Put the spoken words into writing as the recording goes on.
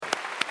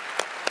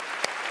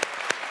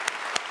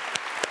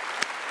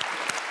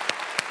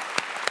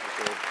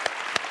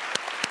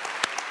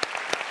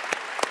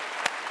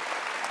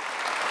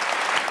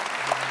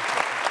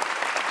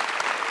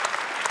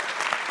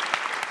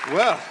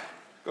Well,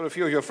 got a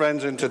few of your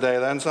friends in today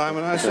then,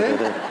 Simon, I see.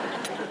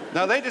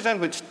 Now, ladies and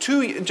gentlemen, it's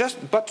just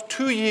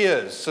 2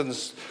 years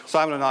since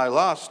Simon and I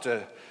last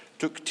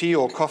took tea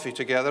or coffee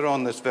together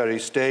on this very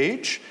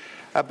stage.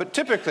 But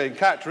typically and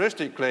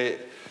characteristically,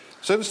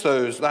 since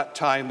that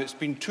time, it's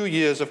been 2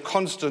 years of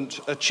constant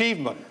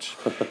achievement.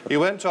 He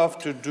went off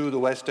to do the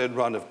West End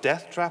run of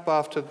Death Trap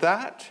after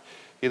that.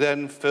 He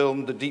then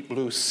filmed The Deep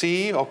Blue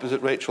Sea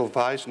opposite Rachel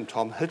Weisz and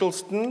Tom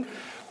Hiddleston,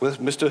 with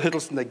Mr.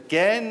 Hiddleston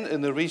again in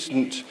the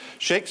recent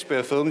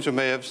Shakespeare films you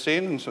may have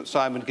seen, and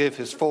Simon gave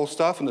his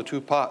Falstaff in the 2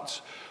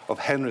 parts of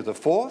Henry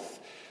IV.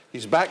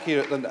 He's back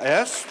here at the...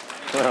 Yes?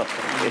 Well,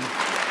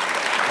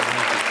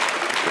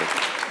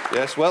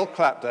 yes, well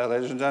clapped there,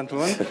 ladies and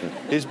gentlemen.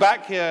 He's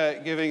back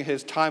here giving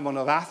his Timon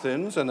of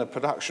Athens in a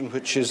production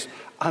which is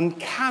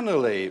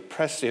uncannily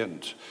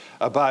prescient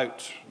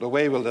about the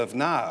way we live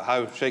now.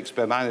 How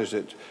Shakespeare managed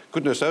it,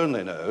 goodness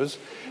only knows.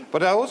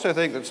 But I also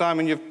think that,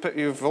 Simon,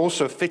 you've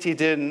also fitted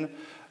in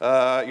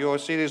your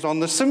series on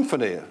the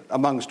symphony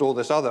amongst all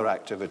this other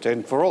activity.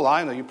 And for all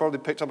I know, you probably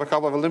picked up a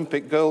couple of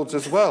Olympic golds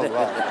as well.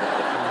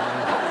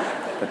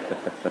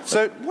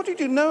 So what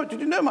did you know? Did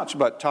you know much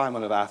about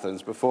Timon of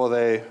Athens before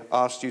they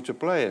asked you to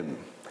play him?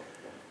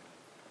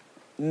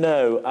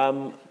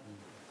 No.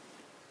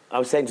 I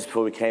was saying just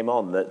before we came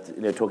on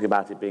that, talking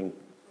about it being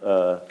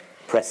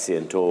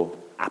prescient or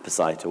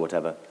apposite or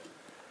whatever.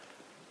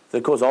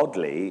 Of course,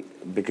 oddly,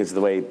 because of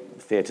the way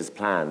theatre's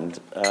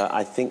planned,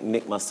 I think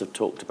Nick must have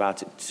talked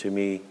about it to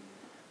me,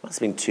 must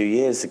have been 2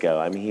 years ago.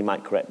 I mean, he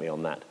might correct me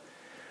on that.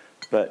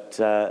 But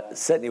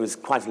certainly it was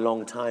quite a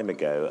long time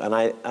ago.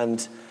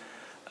 And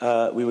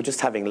we were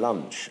just having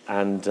lunch,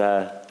 and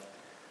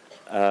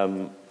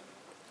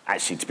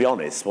actually, to be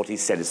honest, what he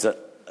said is that,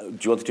 do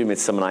you want to do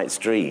Midsummer Night's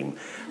Dream?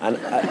 And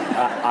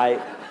I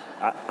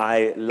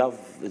love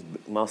the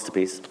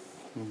masterpiece.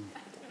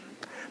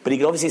 But you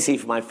can obviously see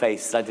from my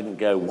face that I didn't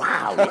go,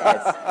 wow,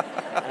 yes.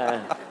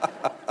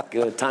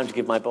 Good, time to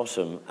give my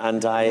bottom.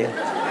 And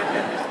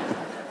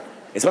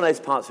it's one of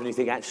those parts when you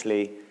think,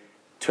 actually,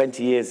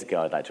 20 years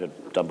ago I'd like to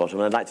have done bottom,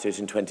 and I'd like to do it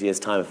in 20 years'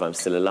 time if I'm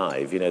still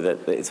alive.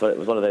 It was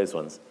one of those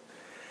ones.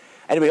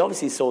 Anyway,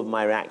 obviously he saw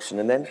my reaction,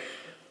 and then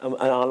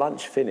and our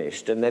lunch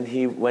finished, and then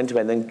he went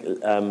away and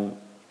then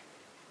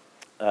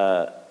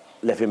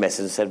left me a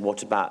message and said,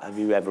 what about, have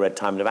you ever read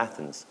Timon of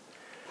Athens?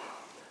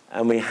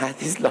 And we had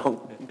this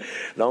long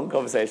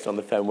conversation on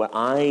the phone where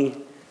I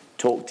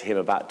talked to him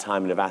about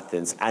Timon of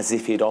Athens as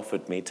if he'd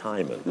offered me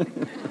Timon.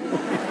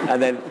 And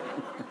then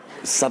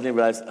suddenly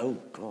realised, oh,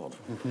 God.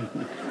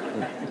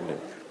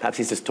 Perhaps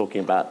he's just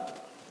talking about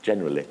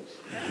generally,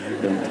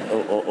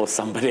 or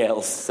somebody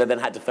else. So then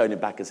I had to phone him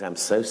back and say, I'm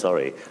so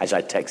sorry. Actually,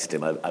 I texted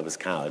him. I was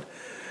cowed.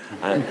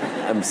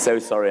 I'm so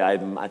sorry.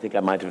 I think I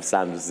might have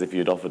sounded as if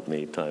you'd offered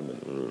me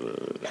Timon.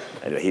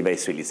 Anyway, he very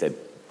sweetly said,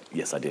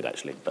 yes, I did,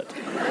 actually. But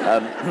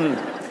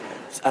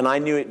and I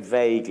knew it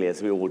vaguely,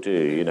 as we all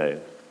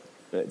do,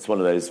 It's one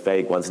of those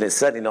vague ones. And it's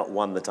certainly not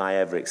one that I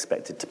ever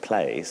expected to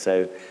play.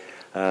 So,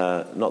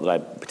 not that I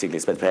particularly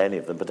expect to play any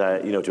of them, but,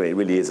 it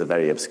really is a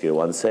very obscure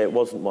one. So it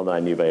wasn't one that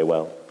I knew very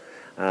well.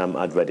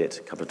 I'd read it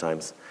a couple of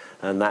times.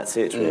 And that's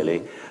it,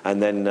 really.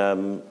 And then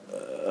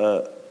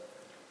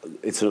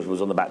it sort of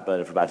was on the back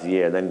burner for about a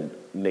year. And then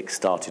Nick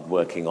started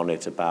working on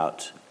it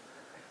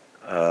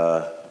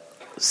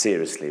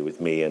seriously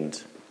with me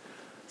and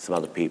some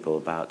other people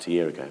about a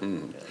year ago. Yeah.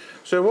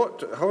 So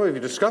how have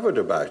you discovered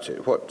about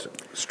it? What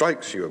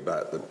strikes you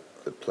about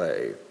the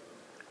play?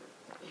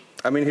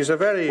 I mean, he's a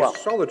very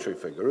solitary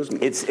figure,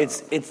 isn't he?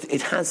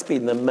 It has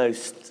been the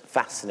most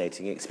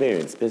fascinating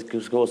experience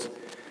because, of course,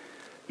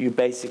 you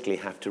basically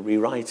have to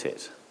rewrite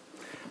it.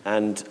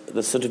 And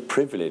the sort of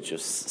privilege of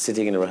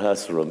sitting in a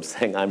rehearsal room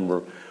saying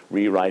I'm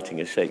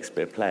rewriting a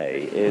Shakespeare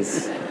play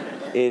is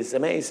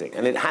amazing.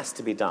 And it has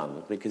to be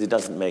done because it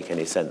doesn't make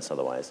any sense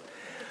otherwise.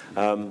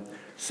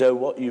 So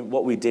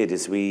what we did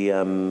is we,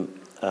 with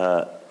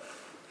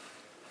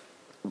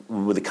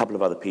a couple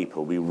of other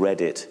people, we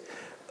read it,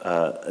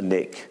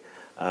 Nick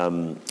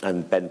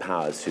and Ben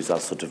Powers, who's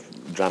our sort of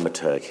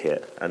dramaturg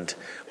here, and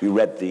we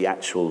read the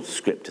actual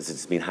script as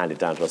it's been handed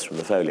down to us from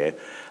the folio,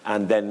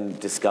 and then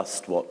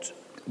discussed what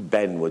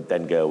Ben would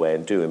then go away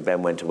and do. And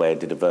Ben went away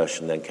and did a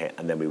version,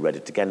 and then we read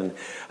it again,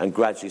 and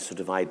gradually sort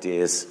of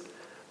ideas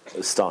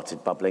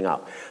started bubbling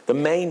up. The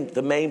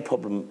main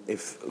problem,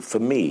 for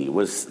me,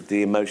 was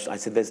the emotion. I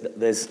said,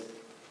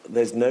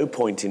 there's no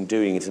point in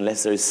doing it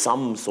unless there is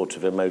some sort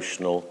of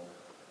emotional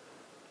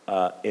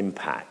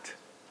impact.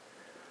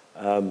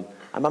 And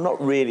I'm not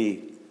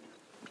really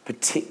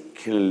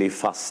particularly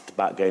fussed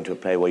about going to a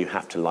play where you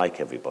have to like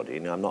everybody.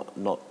 I'm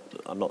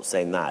not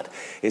saying that.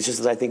 It's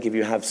just that I think if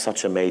you have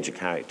such a major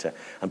character,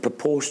 and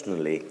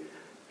proportionally,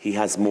 he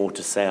has more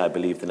to say, I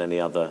believe, than any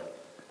other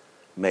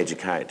major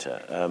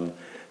character.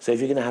 So if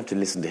you're going to have to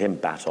listen to him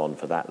bat on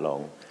for that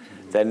long,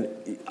 then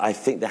I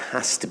think there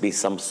has to be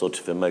some sort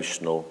of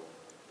emotional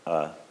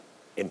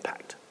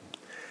impact.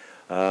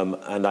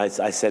 And I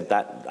said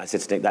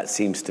to Nick, that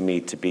seems to me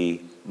to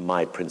be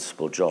my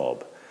principal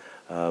job.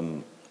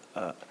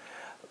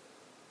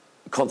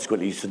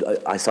 consequently,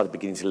 I started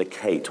beginning to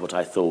locate what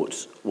I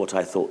thought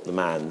the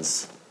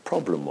man's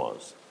problem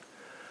was.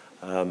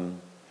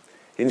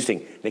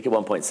 Interesting. Nick at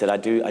one point said, I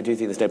do think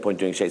there's no point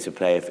doing Shakespeare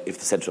play if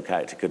the central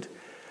character could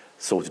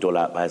sort it all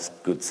out by a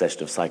good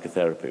session of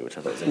psychotherapy, which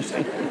I thought was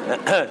interesting.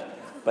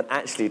 But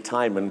actually,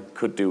 Timon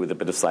could do with a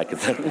bit of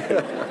psychotherapy.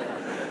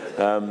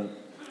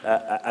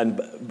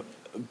 And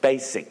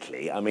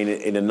basically, I mean,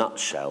 in a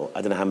nutshell,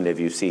 I don't know how many of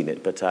you have seen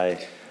it, but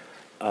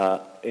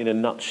in a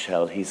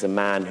nutshell, he's a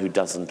man who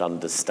doesn't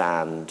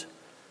understand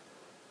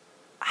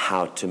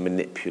how to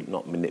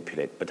not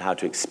manipulate, but how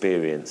to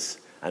experience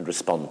and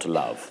respond to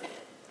love,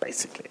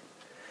 basically.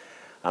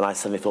 And I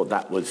suddenly thought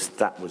that was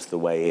the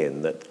way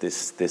in, that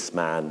this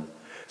man...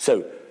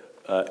 So,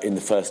 in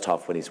the first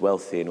half, when he's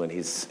wealthy and when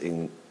he's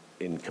in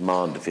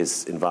command of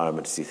his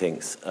environment, as he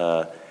thinks,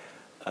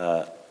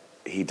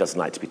 he doesn't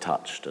like to be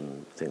touched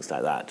and things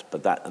like that.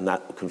 But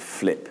that can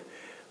flip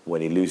when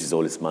he loses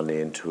all his money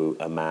into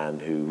a man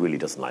who really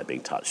doesn't like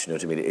being touched. You know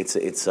what I mean?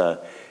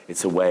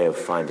 It's a way of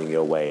finding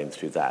your way in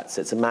through that.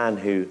 So it's a man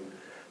who,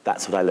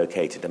 that's what I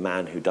located, a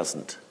man who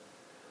doesn't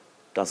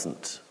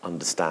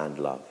understand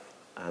love.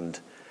 And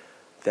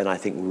then I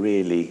think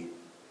really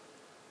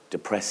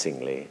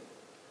depressingly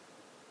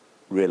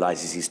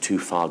realizes he's too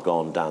far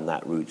gone down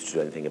that route to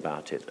do anything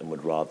about it and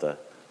would rather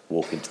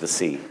walk into the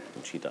sea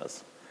than she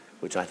does,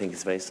 which I think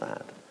is very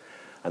sad.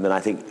 And then I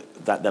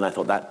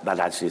thought that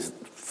actually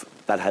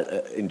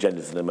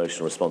engenders an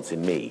emotional response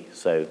in me.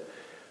 So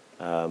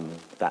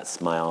that's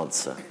my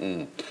answer.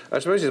 I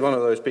suppose he's one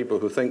of those people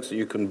who thinks that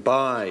you can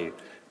buy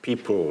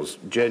people's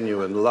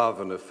genuine love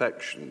and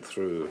affection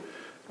through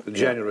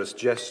generous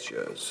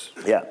gestures.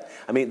 Yeah.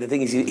 I mean, the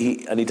thing is,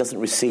 he doesn't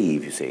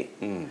receive, you see.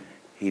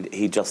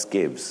 He just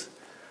gives.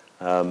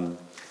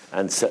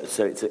 And so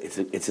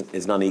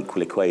it's an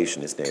unequal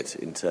equation, isn't it,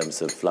 in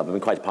terms of love? I mean,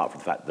 quite apart from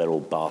the fact that they're all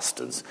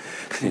bastards,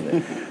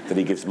 that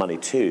he gives money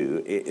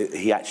to,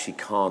 he actually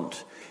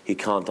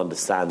can't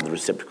understand the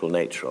reciprocal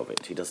nature of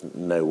it. He doesn't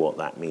know what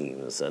that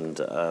means, and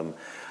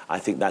I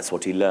think that's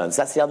what he learns.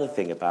 That's the other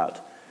thing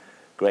about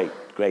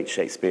great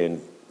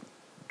Shakespearean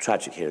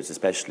tragic heroes,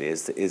 especially,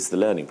 is the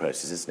learning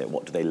process, isn't it?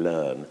 What do they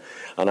learn?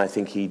 And I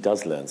think he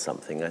does learn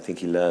something. I think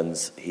he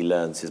learns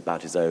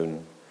about his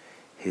own.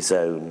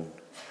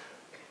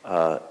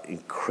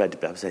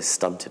 Incredibly, I would say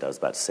stunted, I was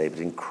about to say, but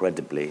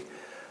incredibly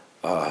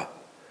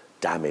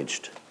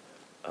damaged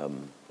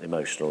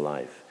emotional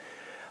life.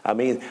 I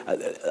mean,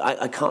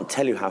 I can't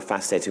tell you how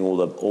fascinating all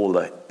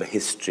the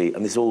history,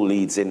 and this all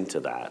leads into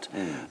that,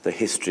 the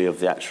history of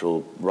the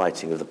actual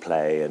writing of the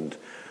play and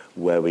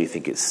where we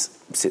think it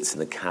sits in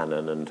the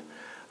canon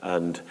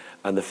and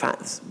the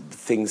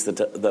things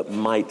that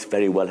might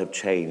very well have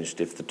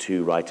changed if the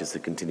two writers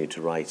had continued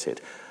to write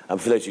it.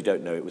 And for those who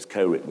don't know, it was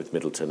co-written with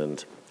Middleton,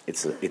 and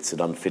it's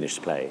an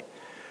unfinished play.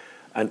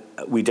 And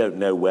we don't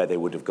know where they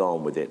would have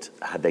gone with it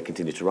had they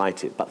continued to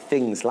write it. But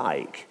things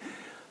like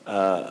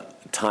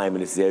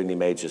Timon is the only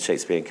major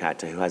Shakespearean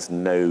character who has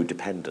no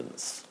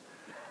dependents,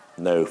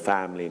 no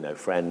family, no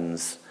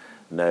friends,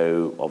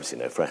 obviously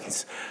no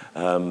friends.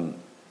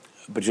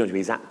 But you know what I mean?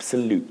 He's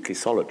absolutely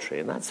solitary,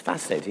 and that's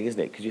fascinating, isn't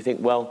it? Because you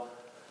think, well,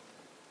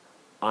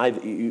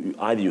 either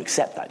you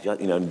accept that,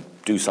 and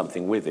do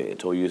something with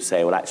it, or you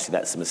say, well, actually,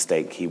 that's a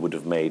mistake he would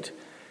have made.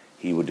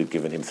 He would have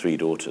given him 3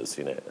 daughters,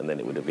 and then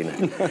it would have been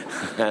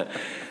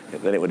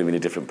a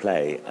different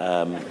play.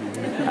 And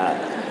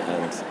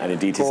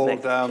indeed,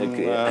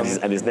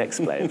 his next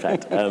play, in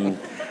fact.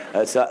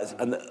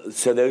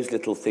 So those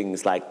little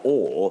things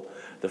or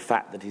the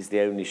fact that he's the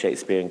only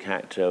Shakespearean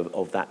character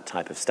of that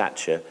type of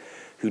stature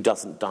who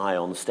doesn't die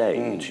on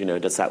stage,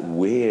 does that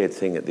weird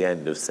thing at the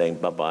end of saying,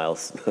 bye-bye, I'll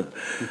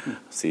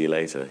see you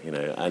later,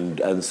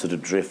 and sort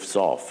of drifts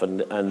off.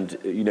 And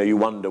you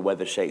wonder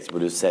whether Shakespeare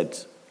would have said,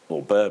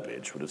 or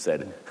Burbage would have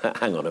said,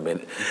 hang on a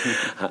minute,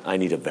 I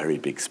need a very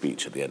big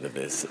speech at the end of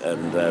this,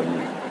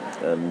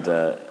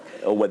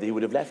 or whether he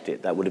would have left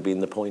it. That would have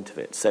been the point of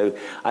it. So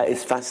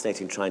it's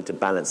fascinating trying to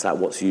balance out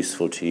what's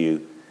useful to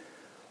you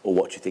or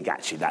what you think,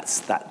 actually,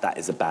 that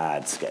is a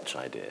bad sketch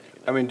idea.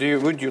 I mean,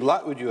 would you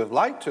have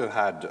liked to have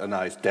had a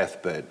nice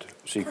deathbed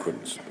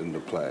sequence in the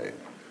play?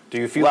 Do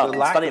you feel the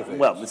lack of it?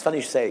 Well, it's funny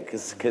you say it,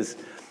 because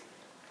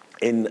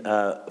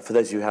for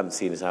those of you who haven't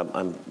seen it,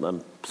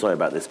 I'm sorry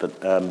about this, but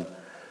to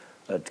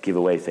give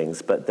away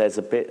things, but there's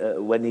a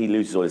bit, when he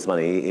loses all his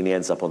money and he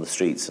ends up on the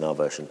streets in our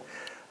version,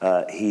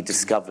 he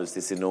discovers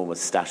this enormous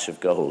stash of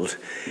gold.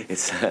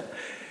 It's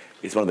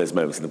one of those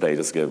moments in the play,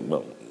 just go,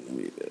 well,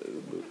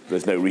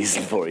 there's no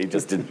reason for it. He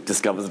just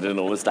discovers an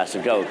enormous stash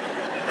of gold.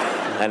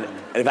 And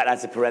in fact,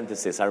 as a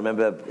parenthesis, I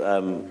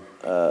remember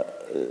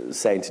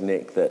saying to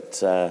Nick that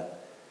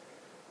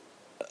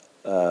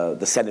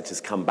the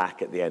senators come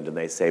back at the end and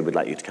they say, we'd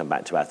like you to come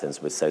back to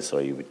Athens. We're so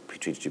sorry we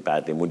treated you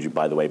badly. And would you,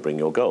 by the way, bring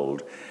your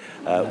gold?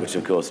 Which,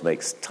 of course,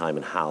 makes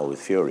Timon howl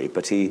with fury.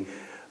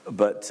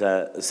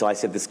 So I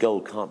said, this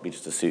gold can't be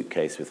just a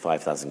suitcase with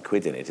 5,000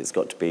 quid in it. It's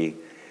got to be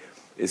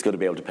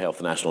able to pay off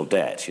the national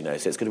debt, So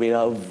it's going to be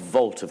a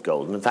vault of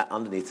gold. And in fact,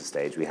 underneath the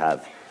stage, we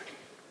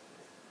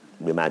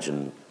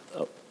imagine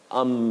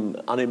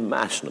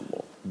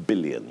unimaginable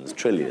billions,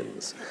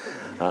 trillions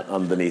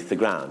underneath the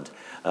ground.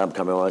 I can't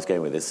remember where I was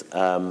going with this.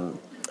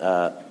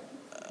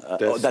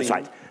 That's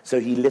right. So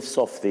he lifts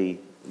off the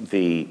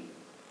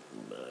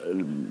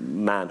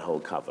manhole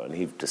cover and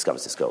he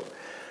discovers this gold.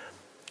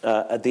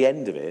 At the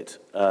end of it,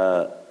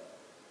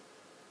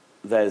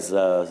 there's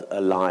a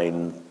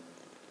line,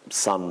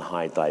 "Sun,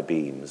 hide thy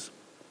beams,"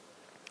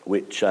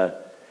 which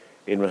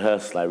in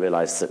rehearsal I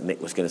realised that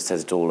Nick was going to set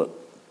it all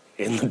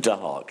in the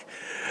dark.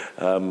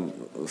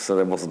 So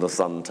there wasn't a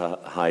sun to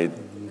hide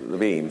the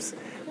beams.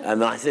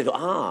 And then I said,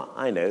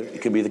 I know,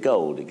 it could be the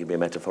gold, it could be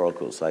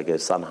metaphorical. So I go,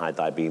 "Sun, hide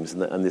thy beams,"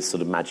 and this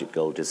sort of magic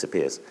gold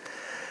disappears.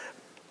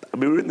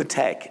 And we were in the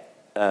tech,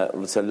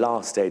 so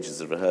last stages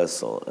of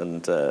rehearsal,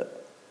 and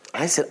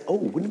I said,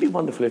 wouldn't it be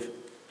wonderful if,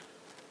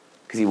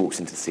 because he walks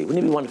into the sea,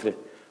 wouldn't it be wonderful if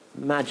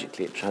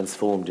magically it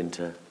transformed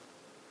into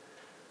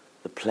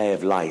the play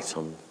of light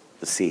on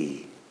the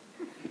sea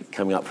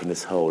coming up from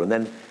this hole, and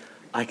then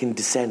I can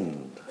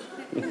descend.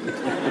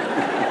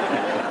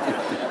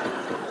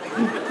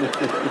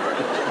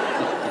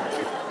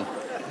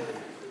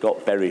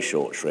 Got very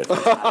short shrift. So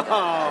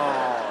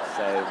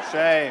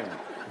shame.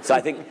 So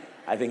I think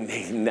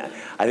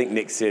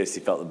Nick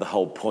seriously felt that the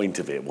whole point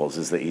of it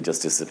was that he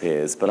just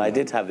disappears. But I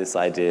did have this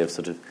idea of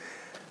sort of.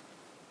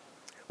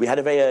 We had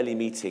a very early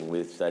meeting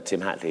with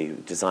Tim Hatley, who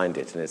designed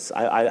it, and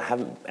I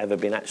haven't ever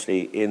been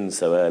actually in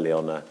so early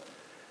on a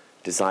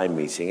design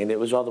meeting, and it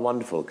was rather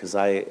wonderful because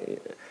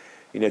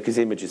because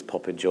images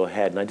pop into your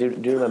head, and I do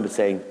remember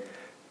saying,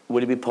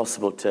 would it be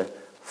possible to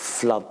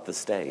flood the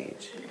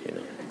stage?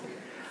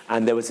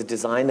 And there was a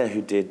designer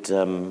who did,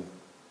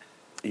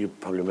 you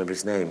probably remember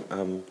his name,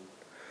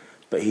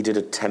 but he did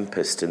a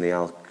Tempest in the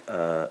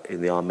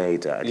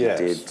Armada, and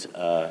yes.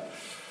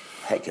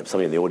 He did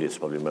somebody in the audience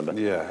probably remember.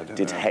 Yeah, I don't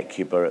know.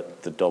 Hecuba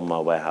at the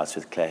Donmar warehouse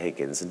with Claire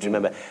Higgins, and do you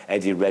remember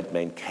Eddie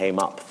Redmayne came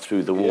up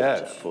through the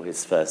water for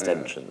his first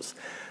entrance,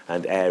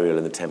 and Ariel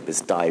in the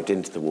Tempest dived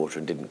into the water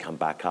and didn't come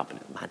back up, and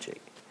it was magic.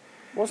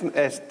 Wasn't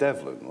S.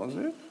 Devlin, was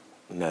it?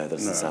 No, that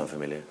doesn't sound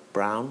familiar.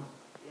 Brown?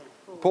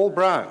 Paul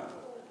Brown.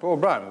 Paul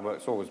Brown, who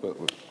works always with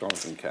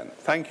Jonathan Kent.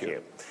 Thank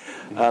you.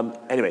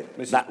 Anyway,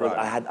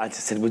 Brown. I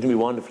just said, wouldn't it be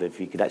wonderful if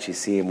you could actually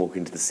see him walk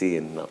into the sea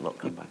and not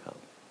come back up?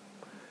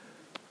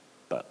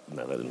 But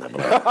no, that didn't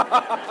happen.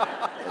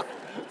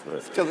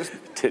 Still,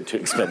 too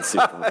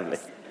expensive, probably.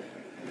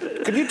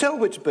 Can you tell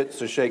which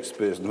bits are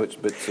Shakespeare's and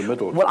which bits are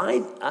Middleton? Well, I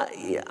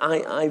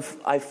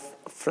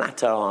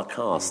flatter our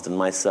cast and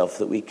myself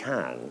that we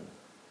can.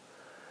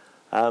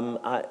 I'm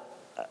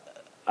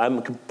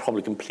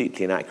probably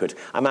completely inaccurate.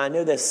 I mean, I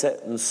know there's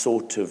certain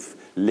sort of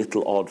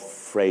little odd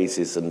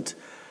phrases and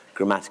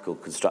grammatical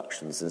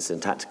constructions and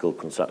syntactical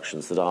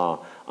constructions that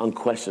are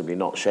unquestionably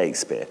not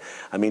Shakespeare.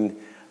 I mean,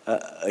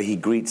 he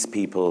greets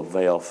people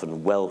very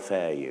often,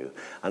 "Welfare you,"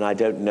 and I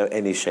don't know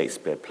any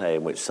Shakespeare play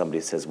in which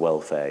somebody says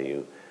 "welfare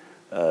you"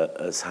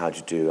 as "how do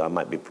you do." I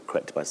might be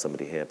corrected by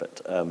somebody here,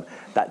 but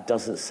that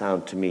doesn't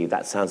sound to me,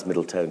 that sounds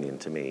Middletonian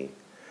to me.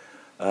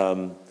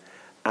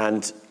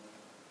 And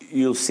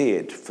you'll see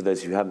it, for those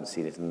of you who haven't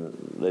seen it, and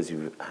those of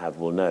you who have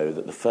will know,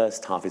 that the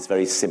first half is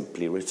very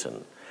simply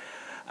written.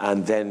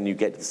 And then you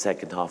get to the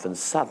second half, and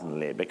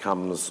suddenly it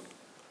becomes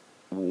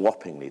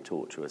whoppingly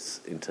tortuous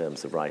in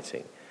terms of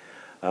writing.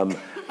 And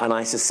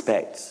I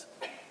suspect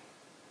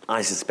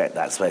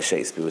that's where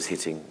Shakespeare was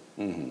hitting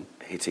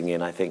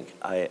in. I think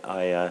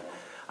I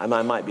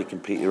might be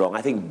completely wrong.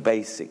 I think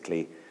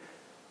basically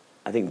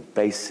I'm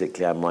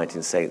right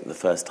in saying that the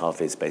first half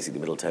is basically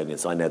Middletonian,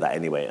 so I know that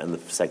anyway, and the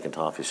second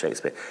half is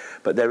Shakespeare.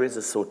 But there is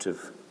a sort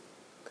of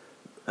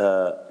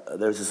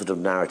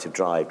narrative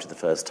drive to the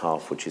first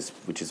half, which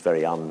is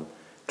very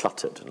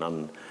uncluttered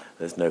and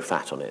there's no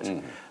fat on it,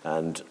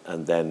 and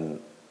then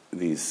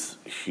these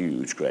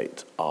huge,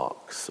 great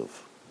arcs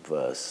of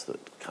verse that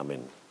come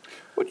in.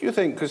 What do you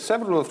think? Because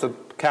several of the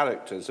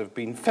characters have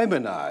been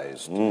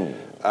feminized. Or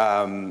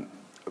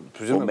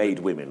made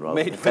women,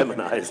 rather than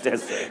feminized.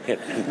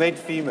 Made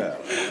female.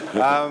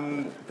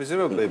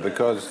 Presumably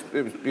because,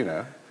 it was,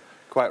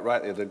 quite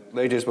rightly, the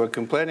ladies were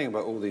complaining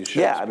about all these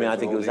Shakespeares. Yeah, I mean, I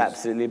think it was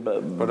absolutely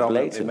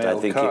blatant. I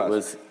think it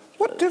was...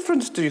 What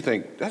difference do you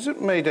think? Has it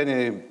made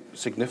any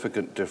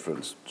significant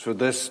difference for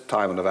this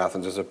Timon of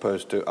Athens as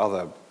opposed to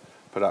other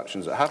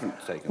productions that haven't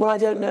taken? Well, I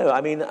don't know.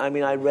 I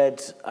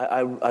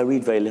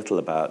read very little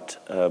about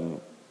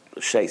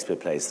Shakespeare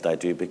plays that I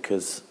do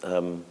because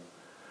I'm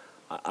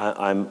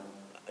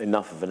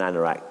enough of an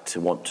anorak to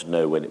want to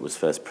know when it was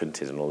first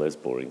printed and all those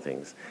boring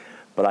things.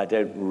 But I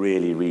don't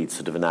really read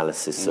sort of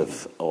analysis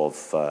of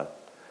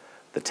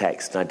the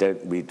text, and I don't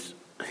read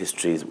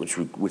histories,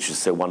 which is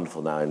so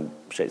wonderful now in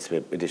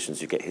Shakespeare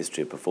editions. You get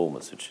history of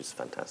performance, which is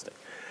fantastic.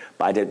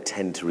 But I don't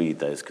tend to read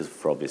those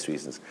for obvious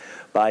reasons.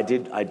 But I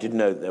did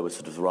know that there was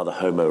sort of rather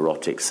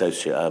homoerotic,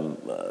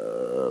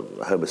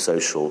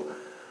 homosocial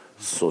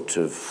sort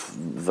of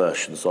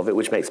versions of it,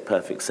 which makes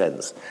perfect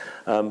sense.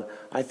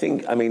 I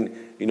think,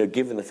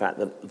 given the fact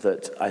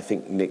that I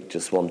think Nick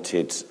just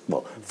wanted...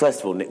 Well, first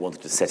of all, Nick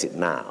wanted to set it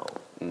now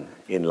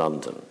in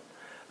London.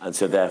 And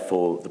so,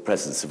 therefore, the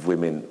presence of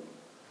women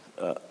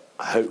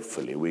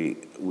hopefully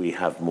we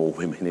have more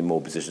women in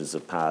more positions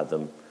of power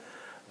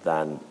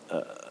than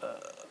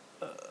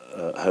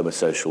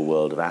homosocial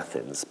world of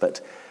Athens.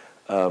 But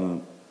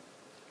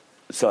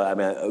so I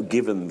mean,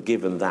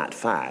 given that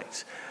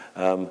fact,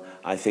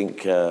 I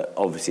think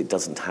obviously it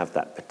doesn't have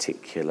that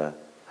particular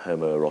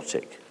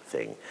homoerotic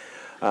thing.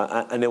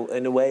 And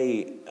in a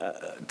way,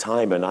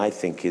 Timon, I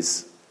think,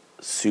 is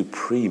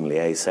supremely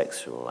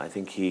asexual. I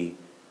think he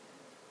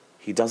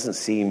doesn't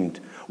seem,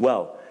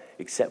 well,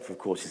 except for, of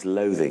course, his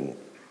loathing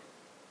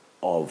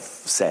of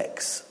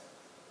sex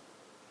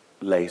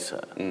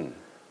later.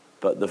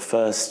 But the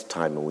first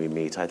Timon we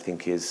meet, I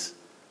think, is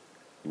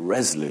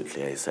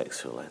resolutely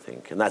asexual, I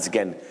think. And that's,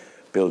 again,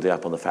 building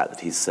up on the fact that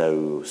he's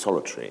so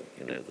solitary,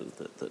 you know.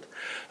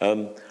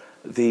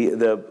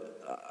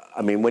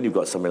 I mean, when you've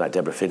got somebody like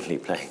Deborah Findlay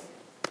playing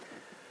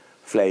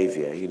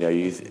Flavia, you know,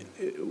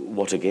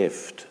 what a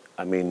gift.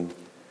 I mean,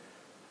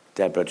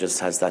 Deborah just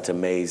has that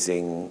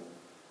amazing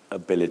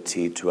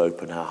ability to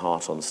open her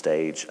heart on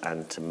stage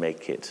and to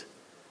make it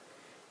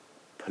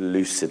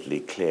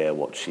pellucidly clear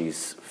what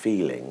she's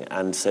feeling.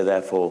 And so,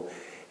 therefore,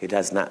 it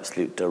has an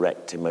absolute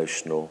direct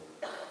emotional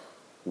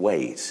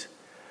weight,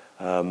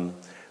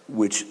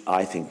 which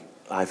I think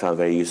I found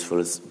very useful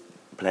as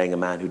playing a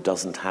man who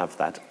doesn't have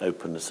that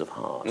openness of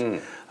heart.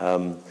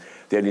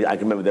 I can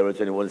remember there was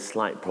only one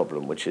slight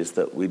problem, which is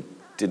that we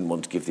didn't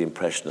want to give the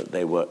impression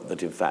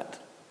that in fact,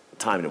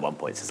 Timon at one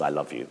point says, "I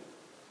love you.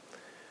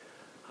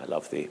 I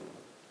love thee."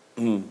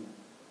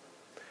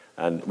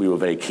 And we were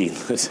very keen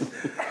that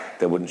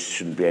there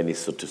shouldn't be any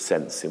sort of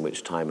sense in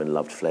which Timon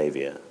loved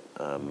Flavia.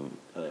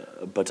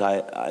 But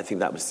I think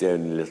that was the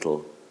only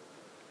little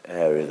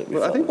area that we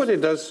felt. I think what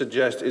it does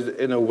suggest is,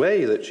 in a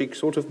way, that she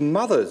sort of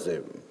mothers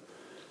him.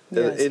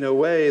 Yes. In a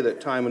way that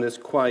Timon is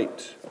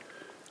quite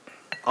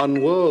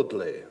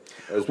unworldly,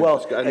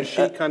 and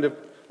she kind of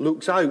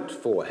looks out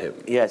for him.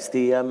 Yes,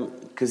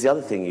 because the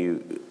other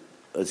thing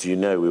as you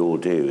know, we all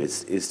do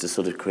is to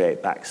sort of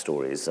create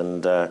backstories.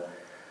 And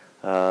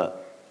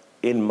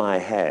in my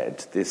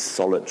head, this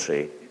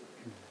solitary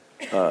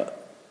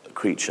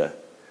creature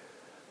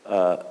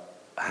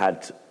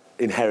had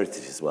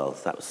inherited his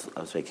wealth. I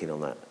was very keen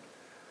on that.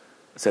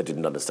 So I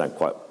didn't understand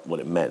quite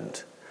what it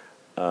meant.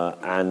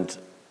 And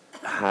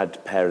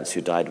had parents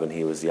who died when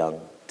he was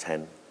young,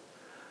 10.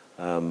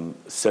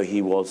 So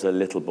he was a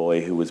little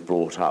boy who was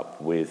brought up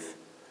with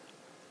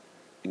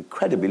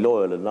incredibly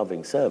loyal and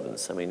loving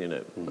servants. I mean, you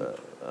know,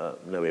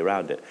 no way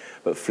around it.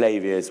 But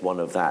Flavia is one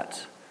of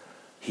that.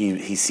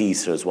 He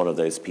sees her as one of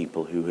those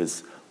people who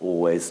has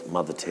always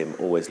mothered him,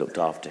 always looked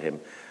after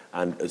him,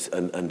 and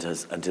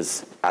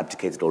has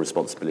abdicated all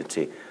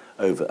responsibility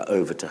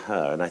over to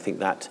her. And I think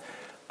that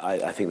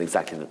I think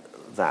exactly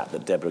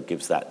that Deborah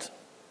gives that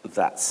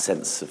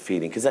sense of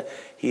feeling, because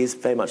he is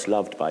very much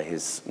loved by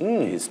his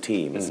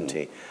team, isn't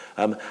he?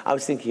 I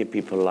was thinking of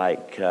people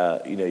like,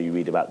 you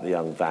read about the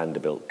young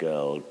Vanderbilt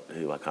girl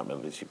who, I can't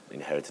remember, she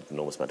inherited an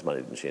enormous amount of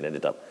money, didn't she, and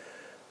ended up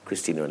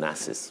Christina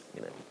Onassis.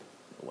 You know,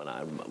 when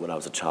I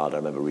was a child, I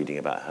remember reading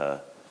about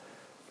her,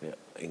 you know,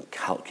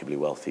 incalculably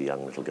wealthy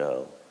young little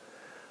girl.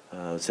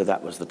 So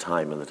that was the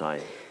time that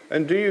I...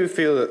 And do you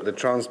feel that the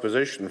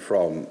transposition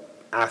from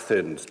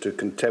Athens to a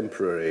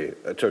contemporary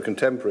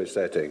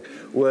setting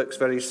works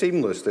very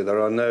seamlessly?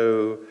 There are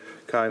no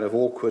kind of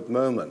awkward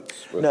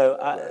moments?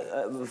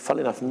 No,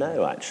 funnily enough,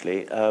 no,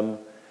 actually.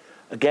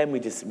 Again, we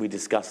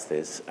discussed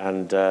this,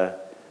 and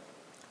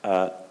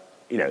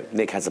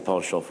Nick has a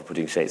penchant for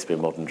putting Shakespeare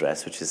in modern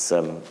dress, which is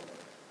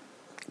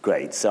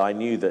great. So I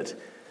knew that,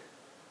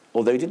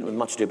 although he didn't have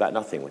much ado about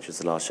nothing, which was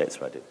the last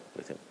Shakespeare I did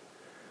with him.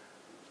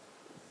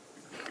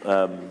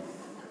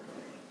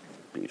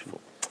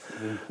 Beautiful.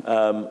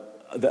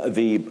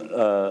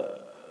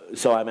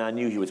 So I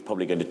knew he was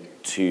probably going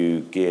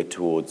to veer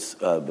towards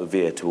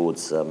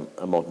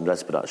a modern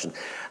dress production,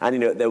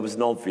 and there was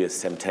an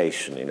obvious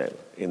temptation,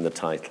 in the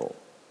title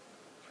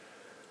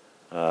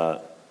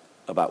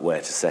about where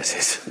to set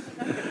it.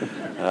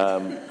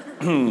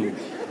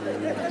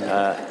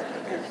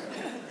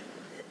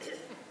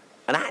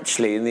 And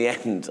actually, in the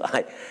end,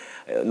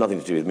 nothing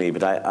to do with me,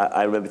 but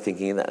I remember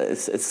thinking that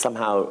it's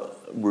somehow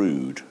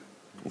rude.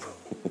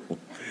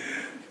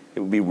 It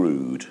would be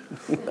rude.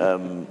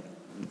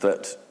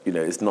 That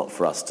it's not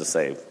for us to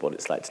say what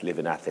it's like to live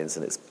in Athens,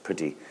 and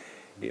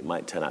it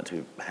might turn out to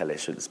be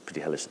hellish, and it's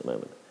pretty hellish at the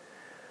moment.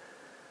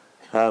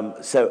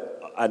 So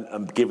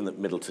I'm given that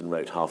Middleton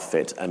wrote Half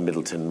Fit, and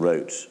Middleton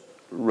wrote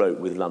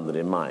with London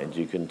in mind.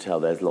 You can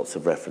tell there's lots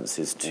of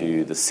references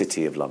to the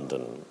city of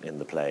London in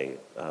the play,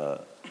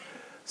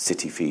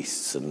 city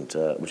feasts, and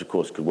which of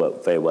course could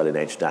work very well in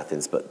ancient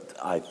Athens, but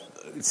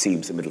it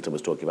seems that Middleton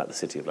was talking about the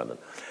city of London.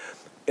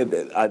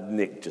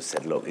 Nick just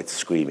said, look, it's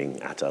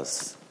screaming at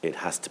us. It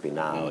has to be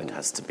now. It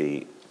has to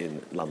be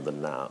in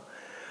London now.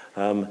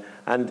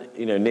 And,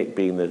 Nick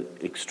being the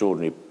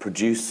extraordinary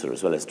producer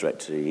as well as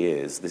director he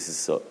is, this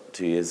is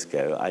 2 years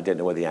ago, I don't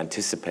know whether he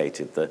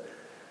anticipated the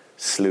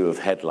slew of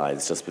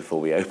headlines just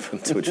before we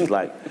opened, which was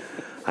like,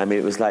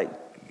 it was like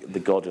the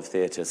god of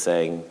theatre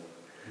saying,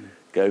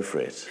 go for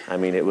it. I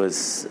mean, it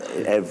was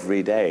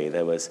every day.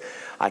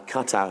 I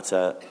cut out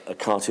a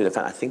cartoon. In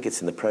fact, I think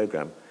it's in the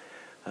programme,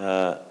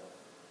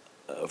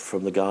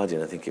 from The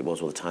Guardian, I think it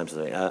was, or The Times, or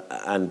something.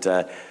 And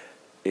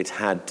it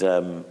had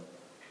a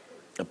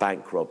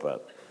bank robber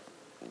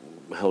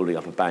holding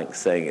up a bank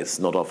saying, "It's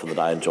not often that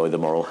I enjoy the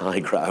moral high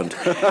ground."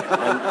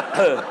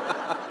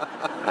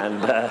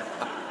 and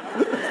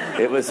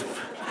it was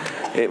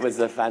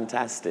a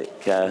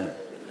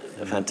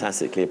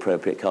fantastically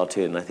appropriate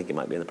cartoon, and I think it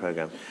might be in the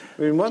programme.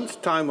 I mean, once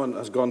Timon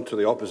has gone to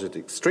the opposite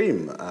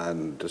extreme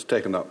and has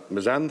taken up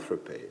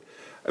misanthropy,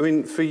 I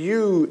mean, for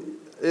you,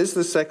 is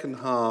the second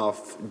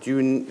half,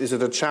 is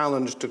it a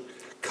challenge to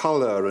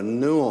colour and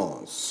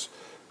nuance?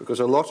 Because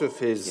a lot of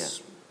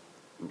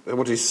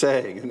what he's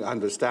saying,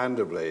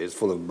 understandably, is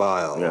full of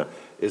bile,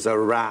 is a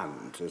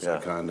rant, is a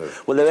kind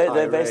of Well, there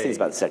are various things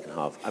about the second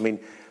half. I mean,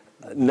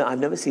 no, I've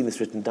never seen this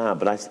written down,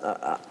 but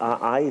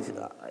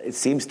it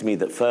seems to me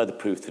that further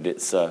proof that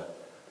it's a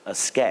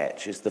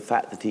sketch is the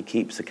fact that he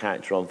keeps a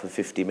character on for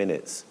 50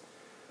 minutes,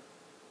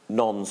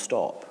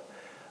 non-stop.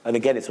 And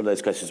again, it's one of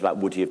those questions about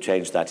would he have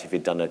changed that if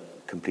he'd done a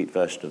complete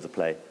version of the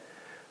play,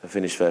 a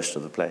finished version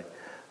of the play.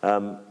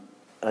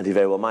 And he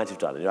very well might have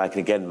done it. I can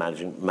again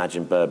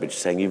imagine Burbage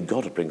saying, "You've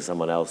got to bring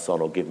someone else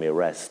on or give me a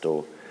rest,"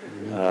 or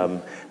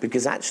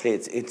because actually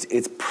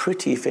it's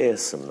pretty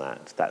fearsome,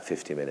 that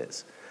 50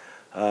 minutes.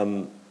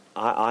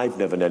 I've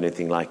never known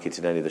anything like it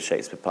in any of the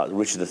Shakespeare parts.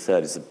 Richard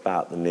III is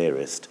about the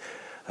nearest,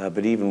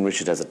 but even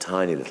Richard has a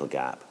tiny little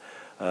gap.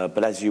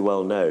 But as you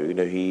well know,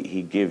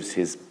 he gives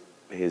his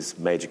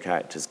major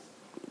characters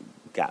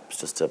gaps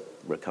just to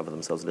recover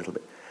themselves a little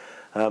bit.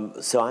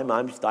 So I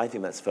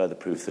think that's further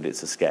proof that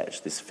it's a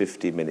sketch, this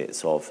 50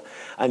 minutes of...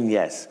 And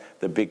yes,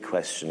 the big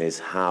question is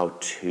how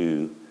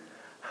to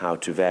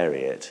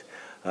vary it.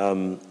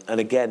 And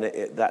again,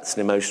 that's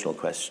an emotional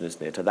question,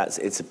 isn't it?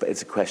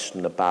 It's a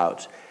question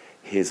about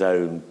his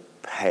own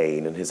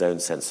pain and his own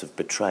sense of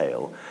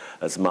betrayal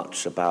as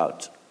much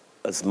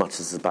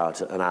as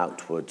about an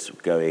outward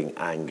going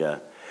anger.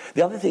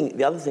 The other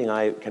thing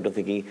I kept on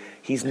thinking,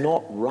 he's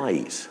not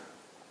right.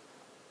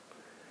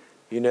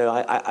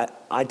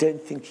 I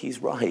don't think he's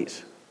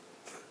right.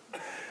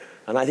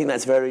 And I think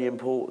that's very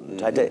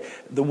important.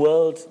 The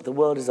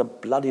world is a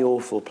bloody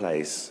awful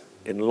place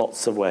in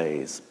lots of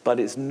ways, but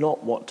it's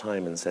not what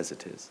Timon says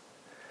it is.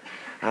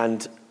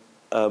 And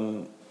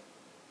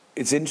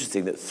it's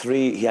interesting that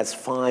he has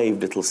 5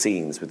 little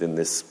scenes within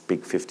this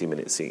big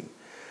 50-minute scene,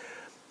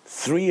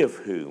 3 of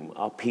whom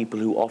are people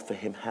who offer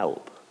him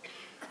help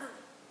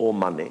or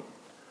money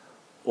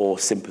or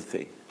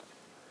sympathy.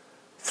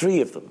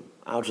 3 of them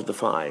out of the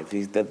 5.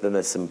 Then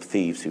there's some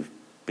thieves who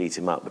beat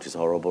him up, which is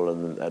horrible,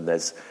 and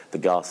there's the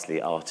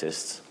ghastly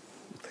artists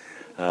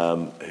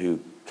who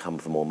come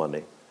for more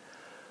money.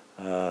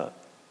 So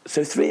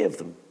 3 of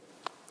them,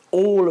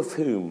 all of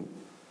whom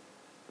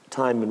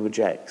Timon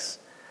rejects.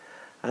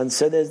 And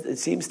so it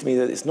seems to me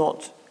that he's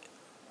not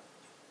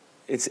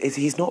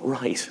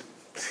right.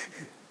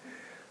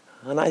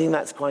 And I think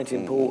that's quite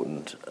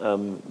important,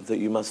 that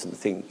you mustn't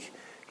think,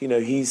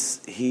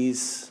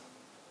 he's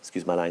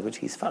excuse my language,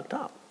 he's fucked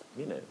up,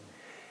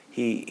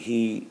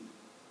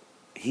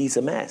 He's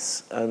a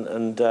mess,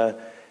 and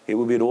it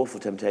would be an awful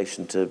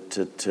temptation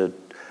to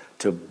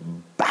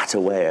bat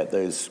away at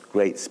those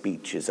great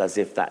speeches as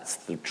if that's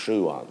the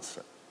true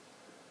answer.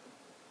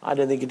 I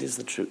don't think it is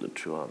the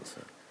true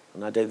answer,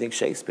 and I don't think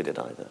Shakespeare did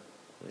either.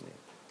 Really.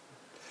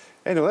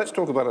 Anyway, let's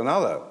talk about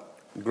another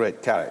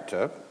great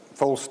character,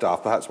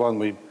 Falstaff, perhaps one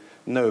we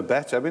know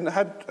better. I mean,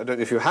 I don't know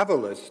if you have a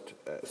list,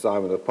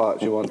 Simon, of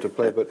parts you want to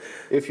play, but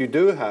if you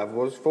do have,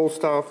 was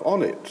Falstaff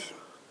on it?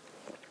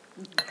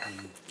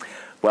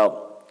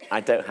 Well, I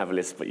don't have a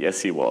list, but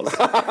yes, he was.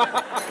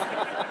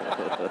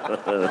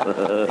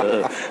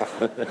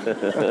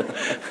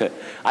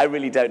 I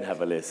really don't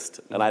have a list,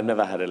 and I've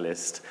never had a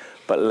list.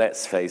 But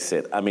let's face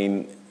it, I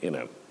mean,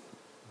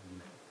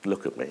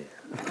 look at me.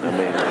 I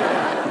mean,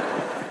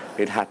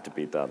 it had to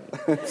be done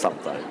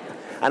sometime.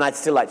 And I'd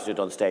still like to do it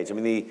on stage. I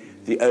mean,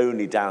 the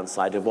only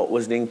downside of what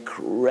was an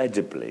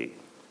incredibly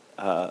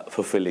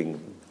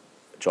fulfilling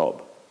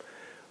job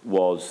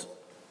was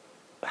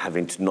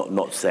having to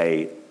not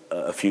say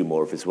a few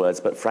more of his words,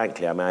 but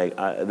frankly, I mean,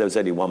 there was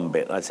only one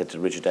bit. I said to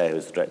Richard Eyre, who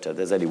was the director,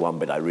 there's only one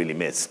bit I really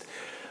missed,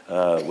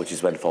 which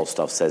is when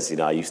Falstaff says,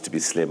 I used to be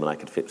slim and I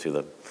could fit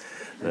through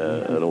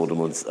an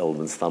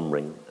alderman's thumb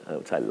ring,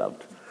 which I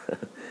loved.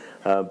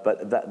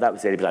 But that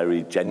was the only bit I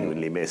really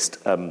genuinely missed.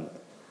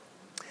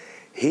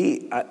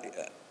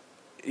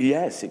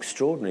 Yes,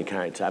 extraordinary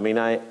character. I mean,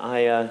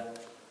 I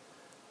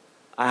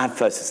have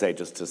first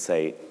to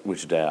say,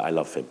 Richard Eyre, I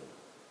love him.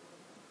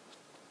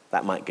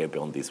 That might go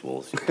beyond these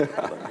walls.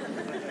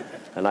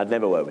 And I'd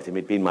never worked with him.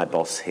 He'd been my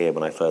boss here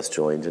when I first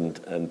joined,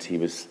 and he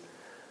was,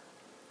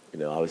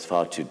 I was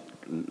far too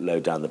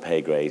low down the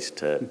pay grade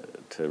to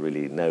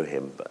really know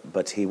him.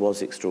 But he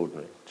was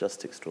extraordinary,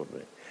 just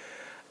extraordinary.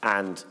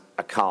 And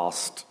a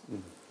cast,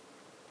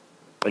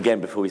 again,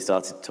 before we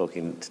started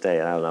talking today,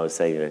 Alan, I was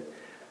saying,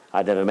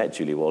 I'd never met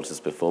Julie Walters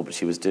before, but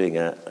she was doing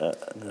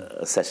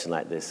a session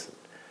like this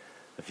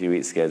a few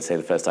weeks ago and say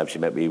the first time she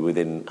met me,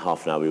 within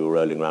half an hour we were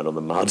rolling around on the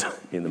mud,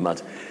 in the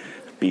mud,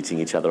 beating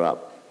each other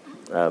up.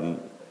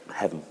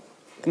 Heaven.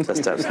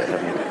 Just absolutely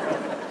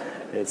heaven.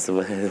 It's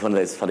one of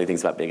those funny things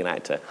about being an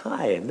actor.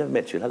 Hi, I've never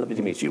met you. How lovely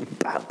to meet you.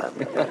 Bam, bam.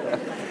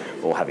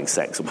 Or having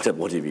sex, or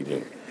whatever you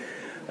doing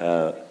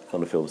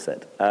on a film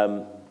set.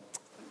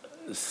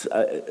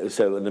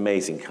 So an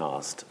amazing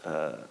cast.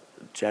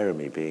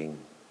 Jeremy being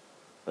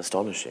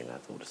astonishing, I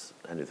thought, as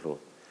Henry IV.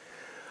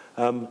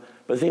 But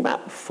the thing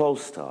about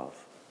Falstaff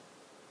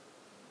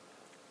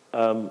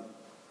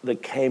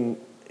that came,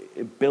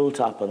 it built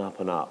up and up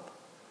and up,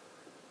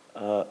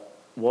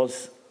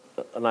 was,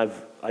 and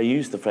I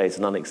used the phrase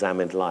an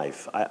unexamined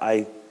life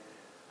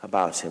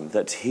about him,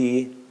 that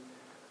he,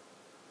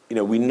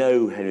 we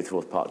know Henry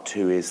IV Part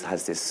 2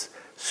 has this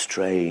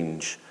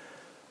strange,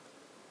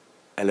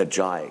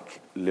 elegiac,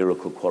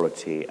 lyrical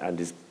quality and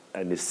is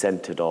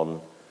centred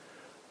on,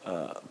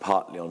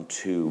 partly on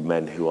two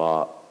men who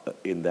are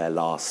in their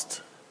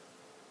last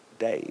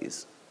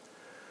days,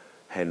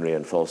 Henry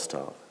and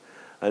Falstaff.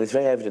 And it's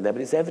very evident there,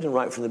 but it's evident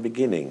right from the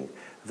beginning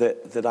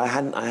that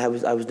I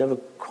was never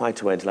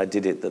quite aware until I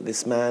did it, that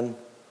this man's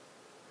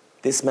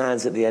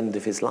at the end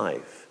of his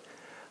life,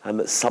 and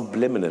that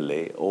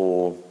subliminally,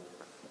 or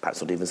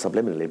perhaps not even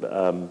subliminally, but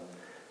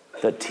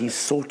that he's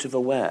sort of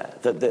aware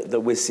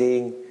that we're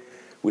seeing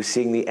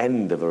the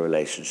end of a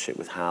relationship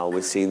with Hal.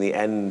 We're seeing the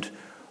end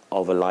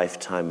of a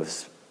lifetime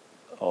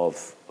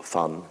of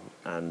fun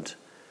and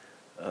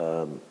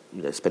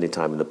spending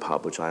time in the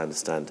pub, which I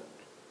understand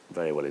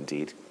very well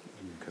indeed,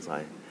 because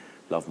I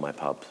love my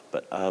pubs.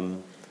 But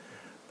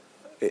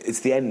it's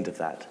the end of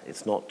that.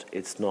 It's not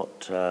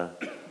at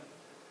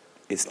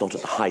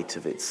the height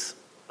of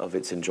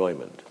its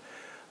enjoyment.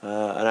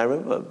 And I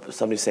remember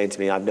somebody saying to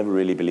me, "I've never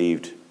really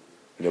believed,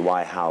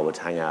 why Hal would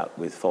hang out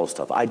with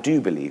Falstaff." I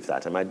do believe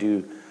that, and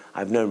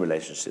I've known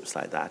relationships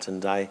like that,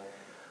 and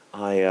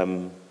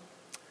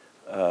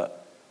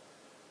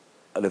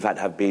and in fact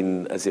have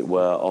been, as it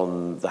were,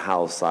 on the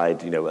Hal side.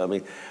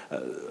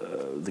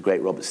 The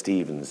great Robert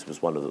Stevens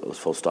was one of the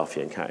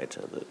Falstaffian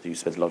character that you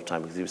spent a lot of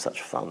time because he was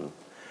such fun.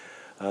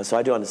 So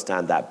I do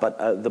understand that, but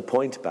the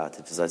point about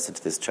it, as I said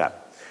to this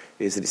chap,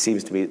 is that it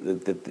seems to me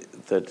that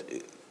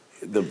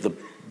the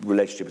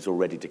relationship is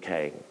already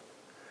decaying.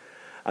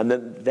 And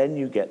then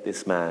you get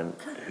this man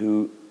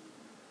who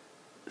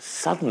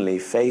suddenly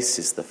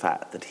faces the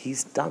fact that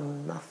he's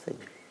done nothing.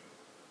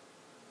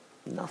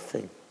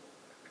 Nothing.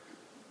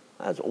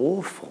 That's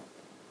awful.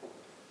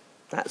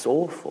 That's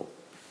awful.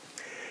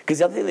 Because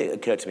the other thing that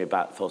occurred to me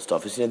about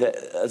Falstaff is, that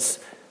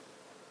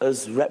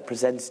as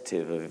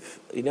representative of,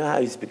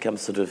 how he's become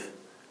sort of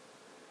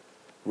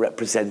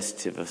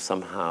representative of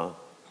somehow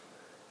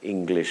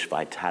English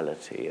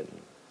vitality,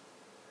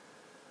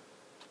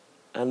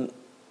 and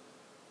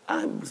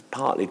it's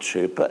partly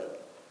true,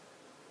 but,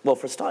 well,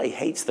 for a start, he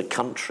hates the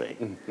country,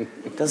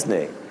 doesn't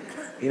he?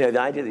 The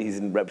idea that he's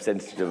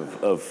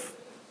representative of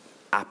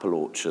apple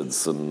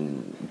orchards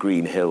and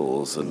green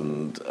hills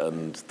and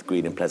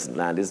green and pleasant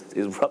land is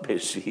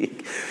rubbish.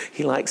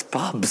 He likes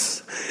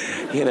pubs,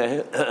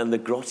 and the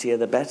grottier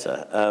the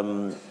better.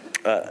 And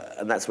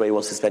that's where he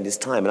wants to spend his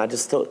time. And I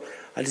just thought,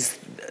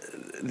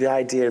 the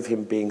idea of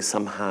him being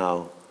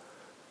somehow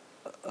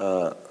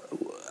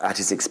at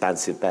his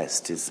expansive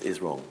best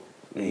is wrong.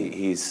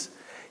 He's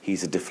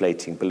a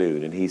deflating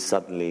balloon, and he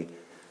suddenly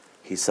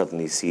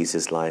sees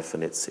his life,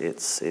 and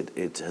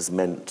it has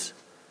meant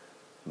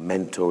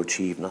or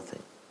achieved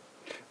nothing.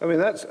 I mean,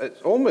 it's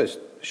almost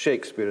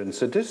Shakespearean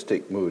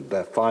sadistic mood,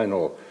 their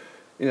final,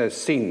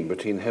 scene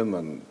between him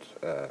and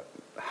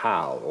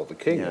Hal, or the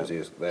king, as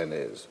he then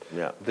is.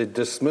 Yeah. The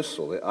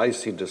dismissal, the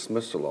icy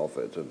dismissal of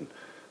it, and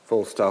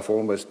Falstaff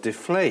almost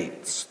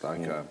deflates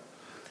like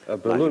a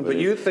balloon. But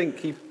you think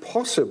he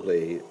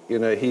possibly,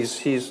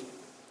 he's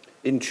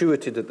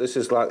intuited that this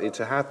is likely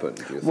to happen,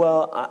 do you think?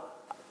 Well,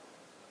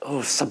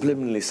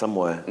 subliminally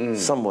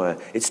somewhere.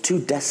 It's too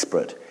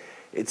desperate.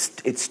 It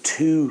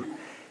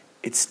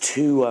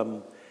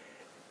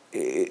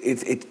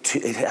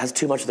has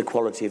too much of the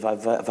quality of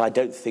if I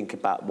don't think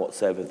about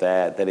what's over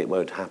there, then it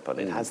won't happen.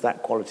 It has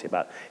that quality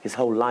about his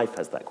whole life.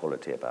 Has that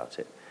quality about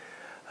it,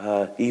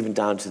 even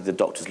down to the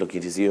doctors looking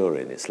at his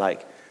urine. It's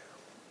like,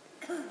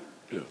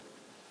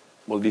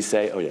 what did he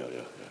say? Oh yeah.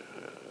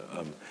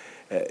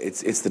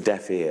 It's the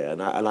deaf ear,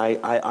 and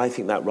I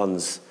think that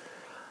runs.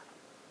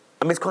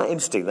 I mean, it's quite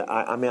interesting that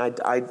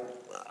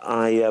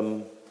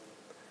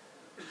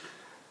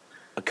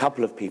a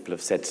couple of people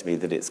have said to me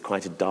that it's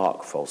quite a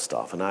dark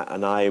Falstaff, and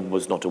I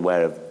was not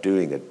aware of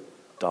doing a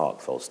dark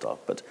Falstaff,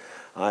 but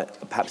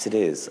perhaps it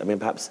is. I mean,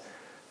 perhaps,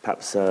 but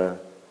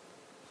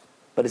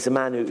it's a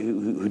man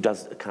who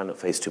cannot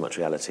face too much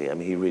reality. I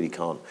mean, he really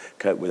can't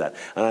cope with that.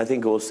 And I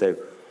think also,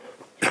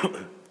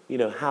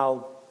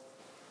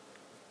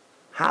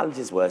 Hal at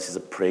his worst is a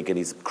prig and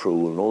he's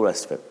cruel and all the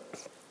rest of it.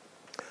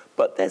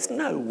 But there's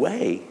no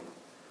way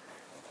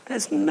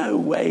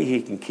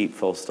he can keep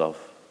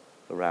Falstaff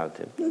around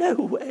him. No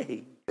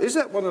way. Is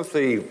that one of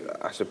the,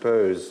 I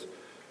suppose,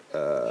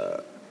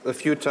 the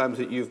few times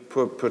that you've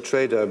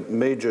portrayed a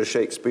major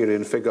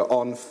Shakespearean figure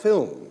on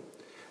film.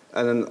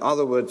 And in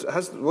other words,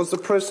 was the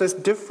process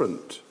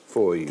different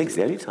for you? I think it's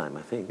the only time,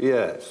 I think.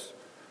 Yes.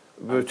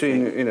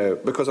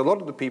 Because a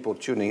lot of the people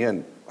tuning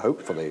in,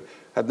 hopefully,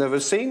 had never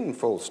seen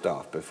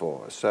Falstaff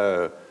before.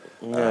 So,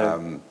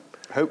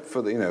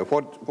 hopefully,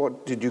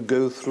 what did you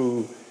go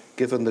through,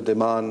 given the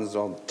demands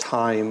on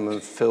time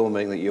and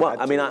filming that you had?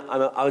 Well, I mean,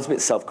 I was a bit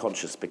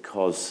self-conscious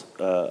because,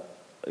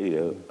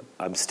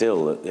 I'm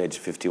still at the age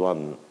of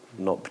 51,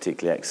 not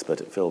particularly expert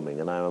at filming,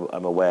 and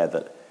I'm aware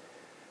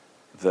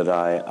that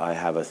I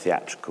have a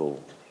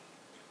theatrical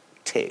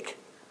tick.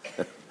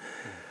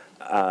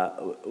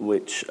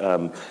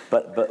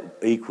 But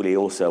equally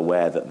also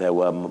aware that there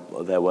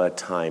were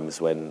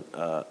times when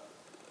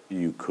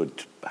you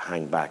could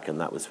hang back, and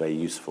that was very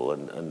useful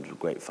and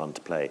great fun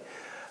to play.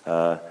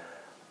 The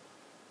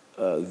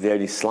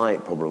only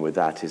slight problem with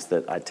that is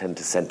that I tend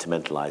to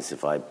sentimentalize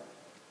if I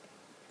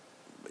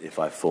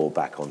fall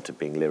back onto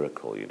being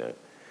lyrical.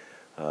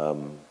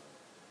 The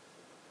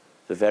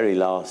very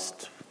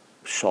last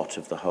shot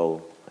of the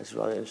whole. It's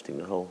rather interesting.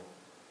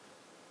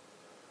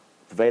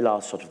 The very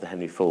last shot of the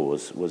Henry IV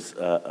was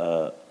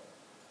of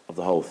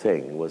the whole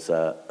thing was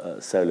a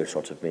solo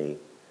shot of me,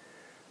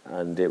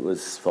 and it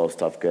was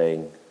Falstaff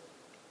going,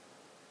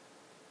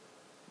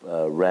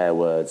 "Rare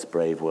words,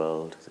 brave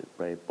world." Is it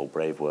brave or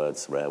brave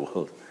words, rare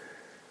world?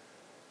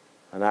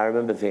 And I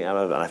remember thinking,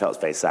 and I felt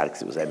very sad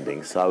because it was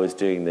ending. So I was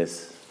doing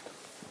this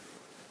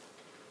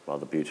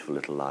rather beautiful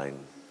little line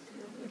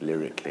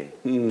lyrically.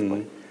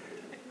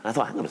 I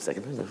thought, hang on a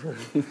second,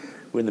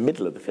 we're in the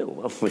middle of the film,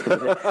 aren't we?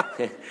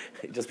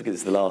 Just because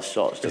it's the last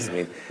shot doesn't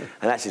mean...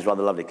 And actually it's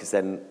rather lovely, because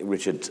then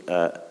Richard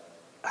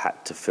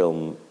had to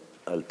film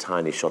a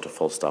tiny shot of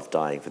Falstaff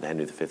dying for the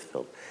Henry V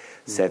film.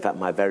 So in fact,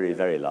 my very,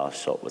 very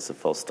last shot was of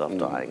Falstaff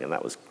dying, and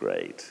that was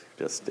great.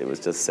 It was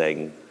just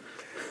saying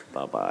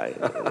bye-bye.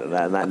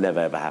 And that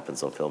never, ever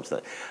happens on film.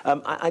 So,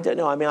 I don't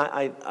know, I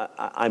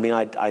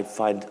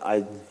find...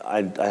 I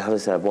have to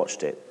say, I've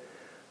watched it.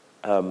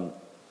 And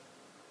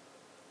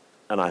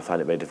I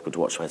find it very difficult to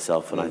watch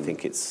myself, and I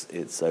think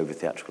it's over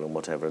theatrical and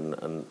whatever.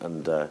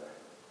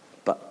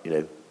 But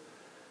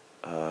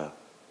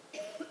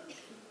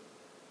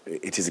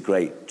it is a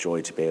great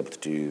joy to be able to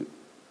do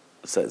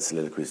certain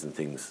soliloquies and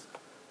things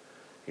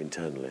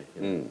internally.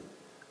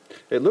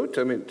 It looked,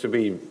 were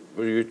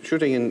you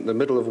shooting in the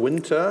middle of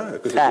winter?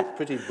 Because it looked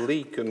pretty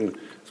bleak and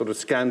sort of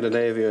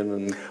Scandinavian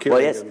and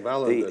killing and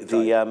valor.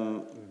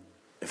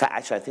 In fact,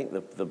 actually, I think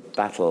the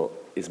battle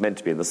is meant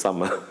to be in the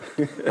summer.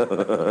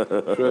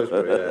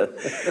 Shrewsbury,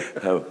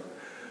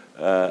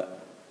 yeah.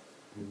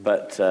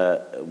 But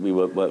we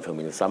weren't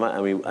filming in the summer,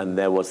 and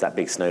there was that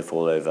big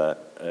snowfall over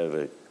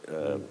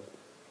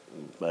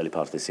early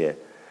part of this year,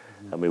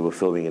 and we were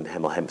filming in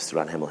around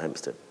Hemel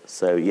Hempstead.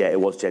 So yeah, it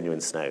was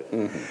genuine snow.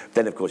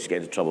 Then of course you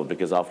get into trouble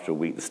because after a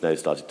week the snow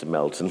started to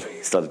melt and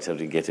we started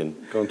to get in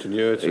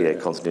continuity. Yeah,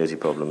 continuity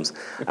problems.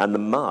 And the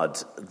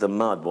mud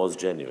was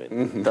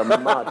genuine. The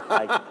mud,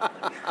 I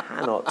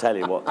cannot tell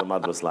you what the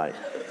mud was like.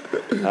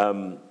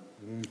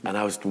 And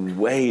I was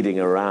wading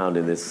around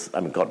in this.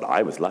 God,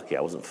 I was lucky.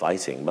 I wasn't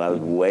fighting, but I was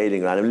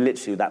wading around. And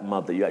literally, that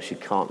mud that you actually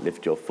can't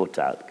lift your foot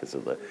out because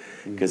of the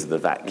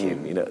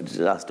vacuum.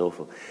 Just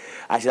awful.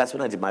 Actually, that's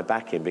when I did my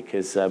back in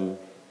because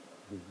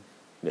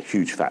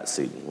huge fat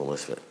suit,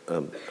 almost fit.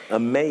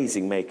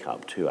 Amazing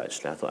makeup too.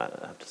 Actually, I thought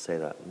I have to say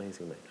that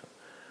amazing makeup.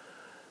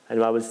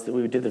 Anyway,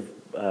 we did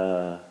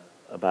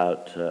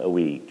about a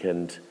week,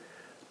 and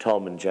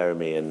Tom and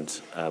Jeremy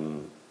and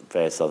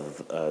various other,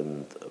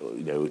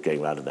 were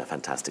going around on their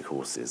fantastic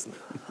horses.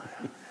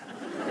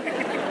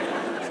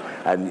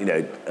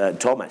 And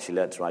Tom actually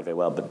learnt to ride very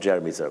well, but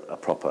Jeremy's a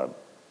proper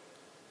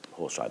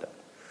horse rider.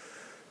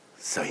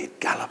 So he'd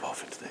gallop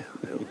off into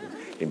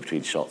in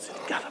between shots,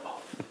 he'd gallop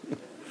off.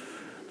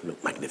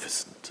 Look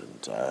magnificent.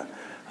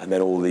 And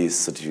then all these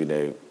sort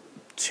of,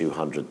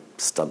 200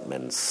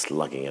 stuntmen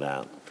slugging it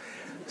out.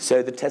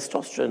 So the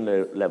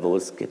testosterone level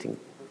was getting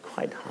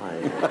quite high.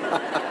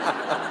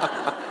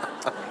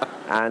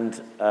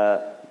 And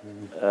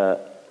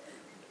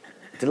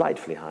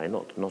delightfully high,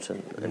 not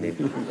any...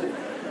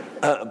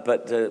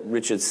 but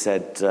Richard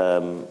said,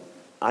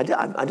 I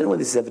don't know whether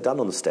this is ever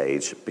done on the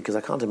stage, because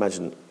I can't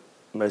imagine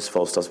most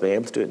Falstaffs being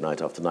able to do it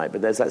night after night,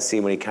 but there's that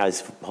scene when he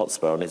carries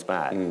Hotspur on his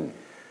back.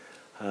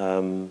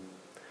 And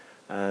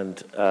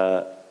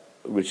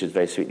Richard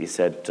very sweetly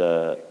said,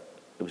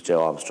 it was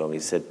Joe Armstrong, he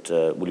said,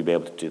 will you be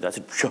able to do that? I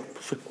said, sure.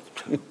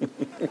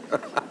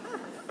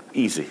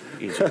 Easy.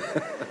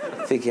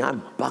 Thinking,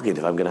 I'm bugged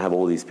if I'm going to have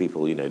all these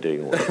people,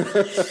 doing all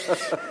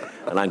that.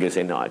 And I'm going to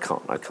say, no, I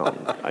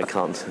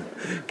can't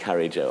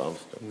carry Joe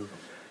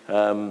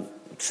Armstrong.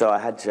 So I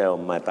had Joe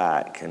on my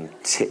back and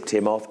tipped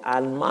him off,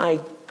 and my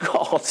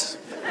God,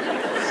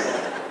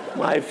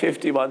 my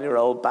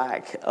 51-year-old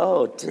back,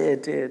 oh dear.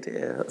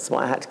 That's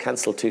why I had to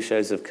cancel 2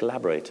 shows of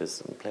Collaborators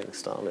and playing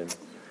Stalin.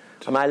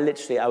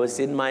 I was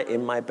in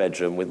my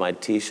bedroom with my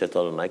T-shirt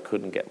on and I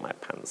couldn't get my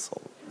pants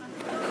on.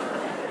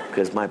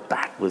 because my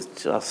back was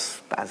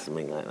just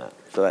spasming like that.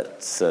 So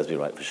that serves me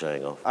right for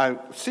showing off. I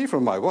see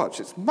from my watch,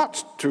 it's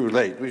much too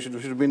late. We should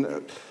have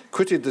been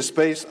quitted the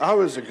space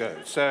hours ago.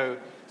 So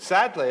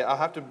sadly, I'll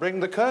have to bring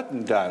the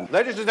curtain down.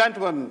 Ladies and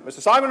gentlemen,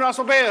 Mr. Simon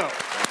Russell Beale.